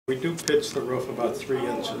We do pitch the roof about 3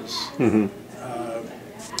 inches, Mm-hmm.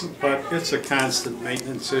 but it's a constant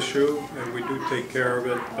maintenance issue, and we do take care of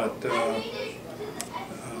it, but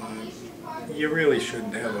you really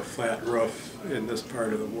shouldn't have a flat roof in this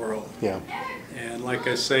part of the world. Yeah. And like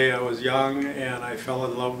I say, I was young and I fell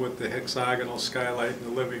in love with the hexagonal skylight in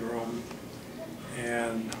the living room,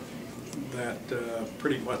 and that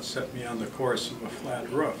pretty much set me on the course of a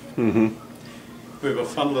flat roof. Mm-hmm. We have a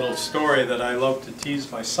fun little story that I love to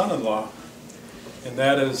tease my son-in-law, and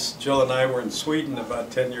that is Jill and I were in Sweden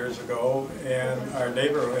about 10 years ago, and our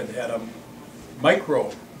neighborhood had a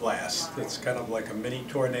micro blast. It's kind of like a mini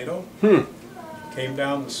tornado. Came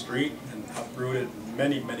down the street and uprooted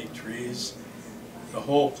many, many trees. The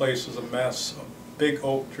whole place was a mess. A big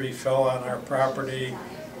oak tree fell on our property.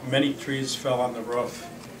 Many trees fell on the roof.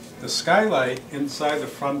 The skylight inside the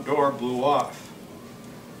front door blew off.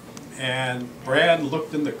 And Brad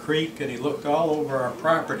looked in the creek and he looked all over our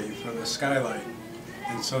property for the skylight.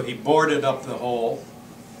 And so he boarded up the hole.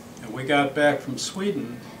 And we got back from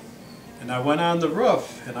Sweden, and I went on the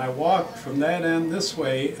roof and I walked from that end this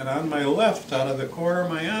way, and on my left, out of the corner of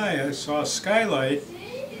my eye, I saw a skylight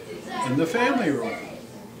in the family room.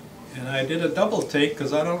 And I did a double take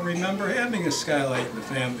because I don't remember having a skylight in the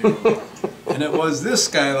family room. And it was this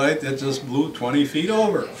skylight that just blew 20 feet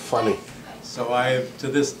over. Funny. So I have to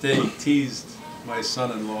this day teased my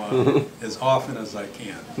son-in-law as often as I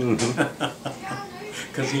can.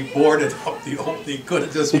 Because he boarded up the old, he could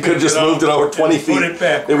have just moved it over 20 feet. Put it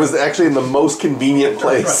back. It was actually in the most convenient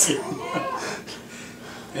place. Right.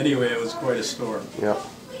 Anyway, it was quite a storm. Yeah.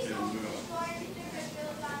 And,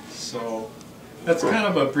 so that's kind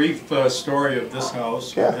of a brief story of this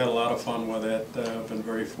house. Yeah. We've had a lot of fun with it. I've been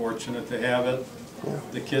very fortunate to have it. Yeah.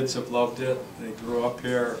 The kids have loved it. They grew up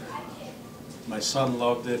here. My son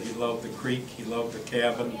loved it. He loved the creek. He loved the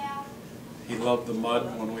cabin. He loved the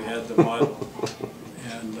mud when we had the mud.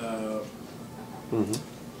 And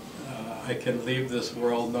I can leave this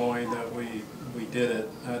world knowing that we did it.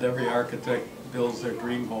 Not every architect builds their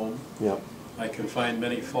dream home. Yep. I can find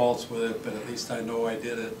many faults with it, but at least I know I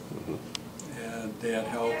did it. And Dad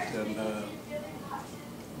helped, and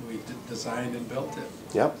we designed and built it.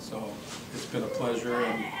 Yep. So it's been a pleasure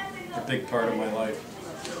and a big part of my life.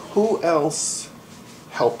 Who else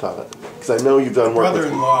helped on it? Because I know you've done work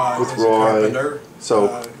Brother-in-law with is Roy. a carpenter. So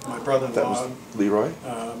my that brother-in-law, was Leroy?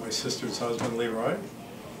 my sister's husband, Leroy,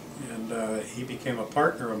 and he became a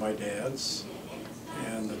partner of my dad's,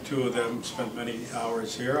 and the two of them spent many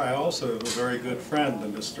hours here. I also have a very good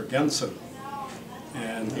friend, Mr. Gensen,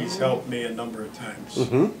 and he's helped me a number of times.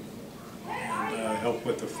 And helped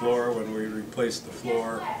with the floor when we replaced the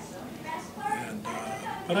floor. And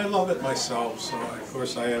but I love it myself, so of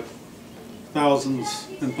course I have thousands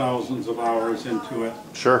and thousands of hours into it.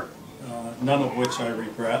 Sure. None of which I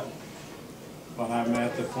regret, but I'm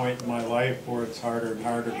at the point in my life where it's harder and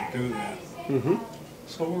harder to do that.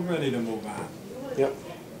 So we're ready to move on. Yep.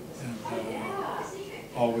 And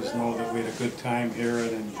always know that we had a good time here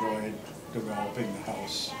and enjoyed developing the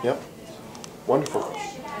house. Yep. Wonderful.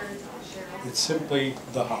 It's simply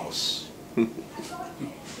the house.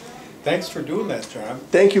 Thanks for doing that, John.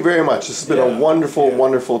 Thank you very much. This has been a wonderful,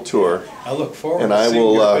 wonderful tour. I look forward And to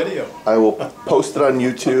seeing your video. I will post it on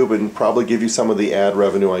YouTube and probably give you some of the ad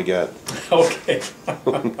revenue I get. Okay.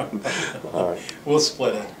 All right. We'll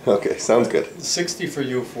split it. Okay, sounds good. 60 for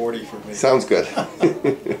you, 40 for me. Sounds good.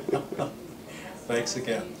 Thanks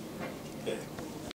again.